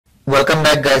Welcome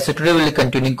back, guys. So today we'll be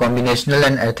continuing combinational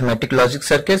and arithmetic logic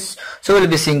circuits. So we'll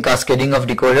be seeing cascading of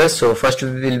decoders. So first we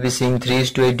will be seeing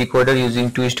 3:8 decoder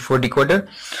using 2:4 decoder.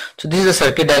 So this is a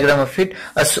circuit diagram of it.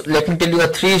 So let me tell you, a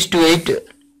 3:8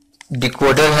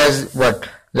 decoder has what,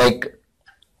 like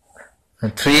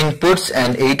 3 inputs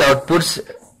and 8 outputs,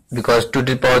 because 2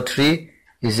 to the power 3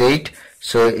 is 8.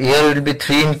 So here will be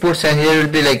 3 inputs and here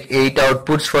will be like 8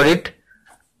 outputs for it.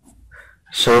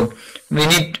 So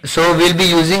we'll be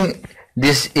using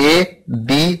this A,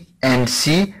 B and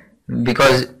C,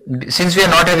 because since we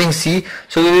are not having C,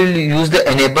 so we will use the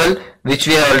enable, which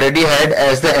we already had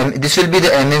as the this will be the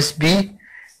MSB,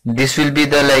 this will be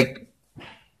the like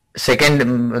second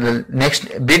next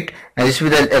bit, and this will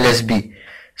be the LSB.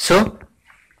 So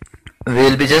we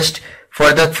will be just,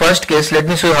 for the first case, let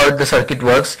me show you how the circuit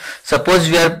works. Suppose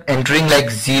we are entering like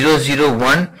 0, 0,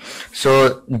 1,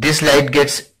 so this light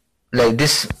gets like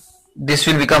this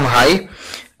will become high,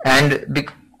 and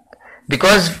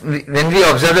because when we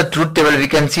observe the truth table, we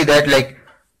can see that like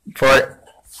for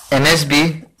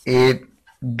MSB, A,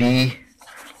 B,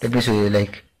 let me show you,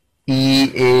 like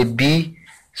E, A, B,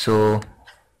 so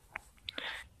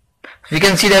we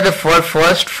can see that the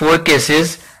first 4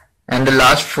 cases and the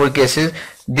last 4 cases,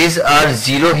 these are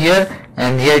 0 here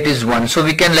and here it is 1. So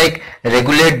we can like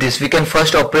regulate this. We can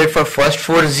first operate for first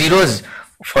 4 zeros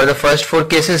for the first 4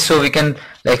 cases. So we can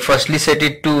like firstly set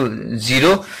it to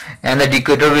 0, and the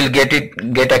decoder will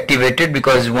get activated,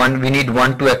 because we need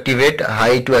 1 to activate,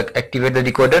 high to activate the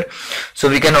decoder. So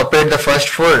we can operate the first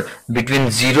 4 between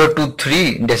 0 to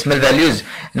 3 decimal values,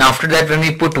 and after that when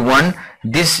we put 1,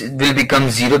 this will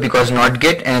become 0 because not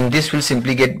get, and this will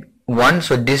simply get 1.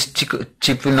 So this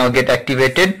chip will now get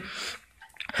activated.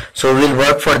 So we'll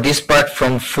work for this part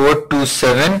from 4 to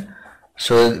 7.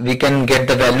 So we can get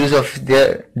the values of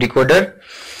the decoder.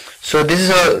 So this is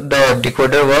how the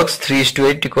decoder works,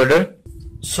 3:8 decoder.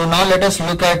 So now let us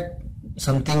look at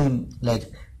something like,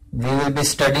 we will be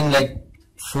studying like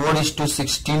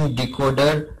 4:16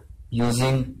 decoder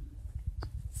using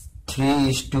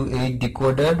 3:8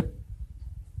 decoder.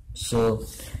 So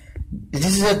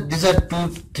these are two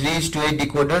 3:8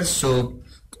 decoders. So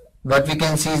what we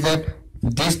can see is that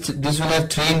this will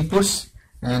have 3 inputs,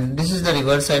 and this is the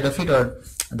reverse side of it, or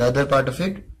the other part of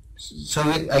it. So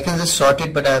I can just sort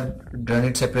it, but I have done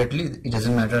it separately. It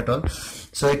doesn't matter at all.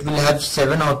 So it will have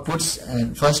 7 outputs,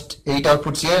 and first 8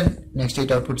 outputs here, next 8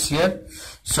 outputs here.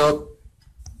 So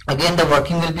again the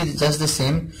working will be just the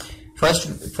same. First,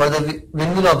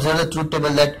 when we'll observe the truth table,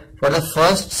 that for the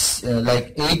first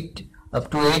like 8 up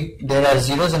to 8 there are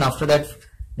zeros, and after that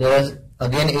there are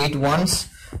again 8 ones.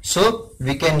 So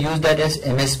we can use that as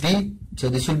MSB. So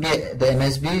this will be the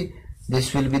MSB,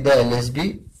 this will be the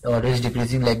LSB, order is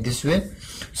decreasing like this way.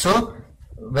 So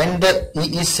when the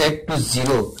E is set to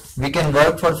 0, we can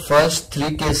work for first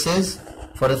 3 cases,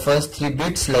 for the first 3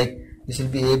 bits, like this will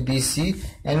be A, B, C,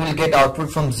 and we'll get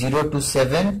output from 0 to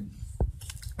 7.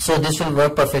 So this will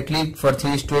work perfectly for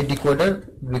 3:8 decoder.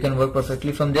 We can work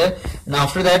perfectly from there. And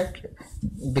after that,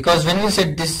 because when we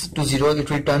set this to 0, it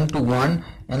will turn to 1,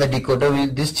 and the decoder will,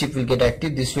 this chip will get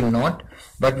active, this will not.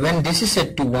 But when this is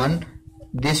set to 1,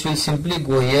 this will simply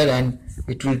go here and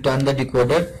it will turn the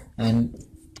decoder, and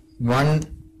 1,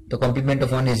 the complement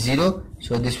of 1 is 0,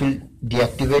 so this will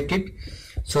deactivate it.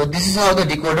 So this is how the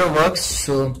decoder works.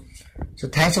 So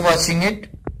thanks for watching it.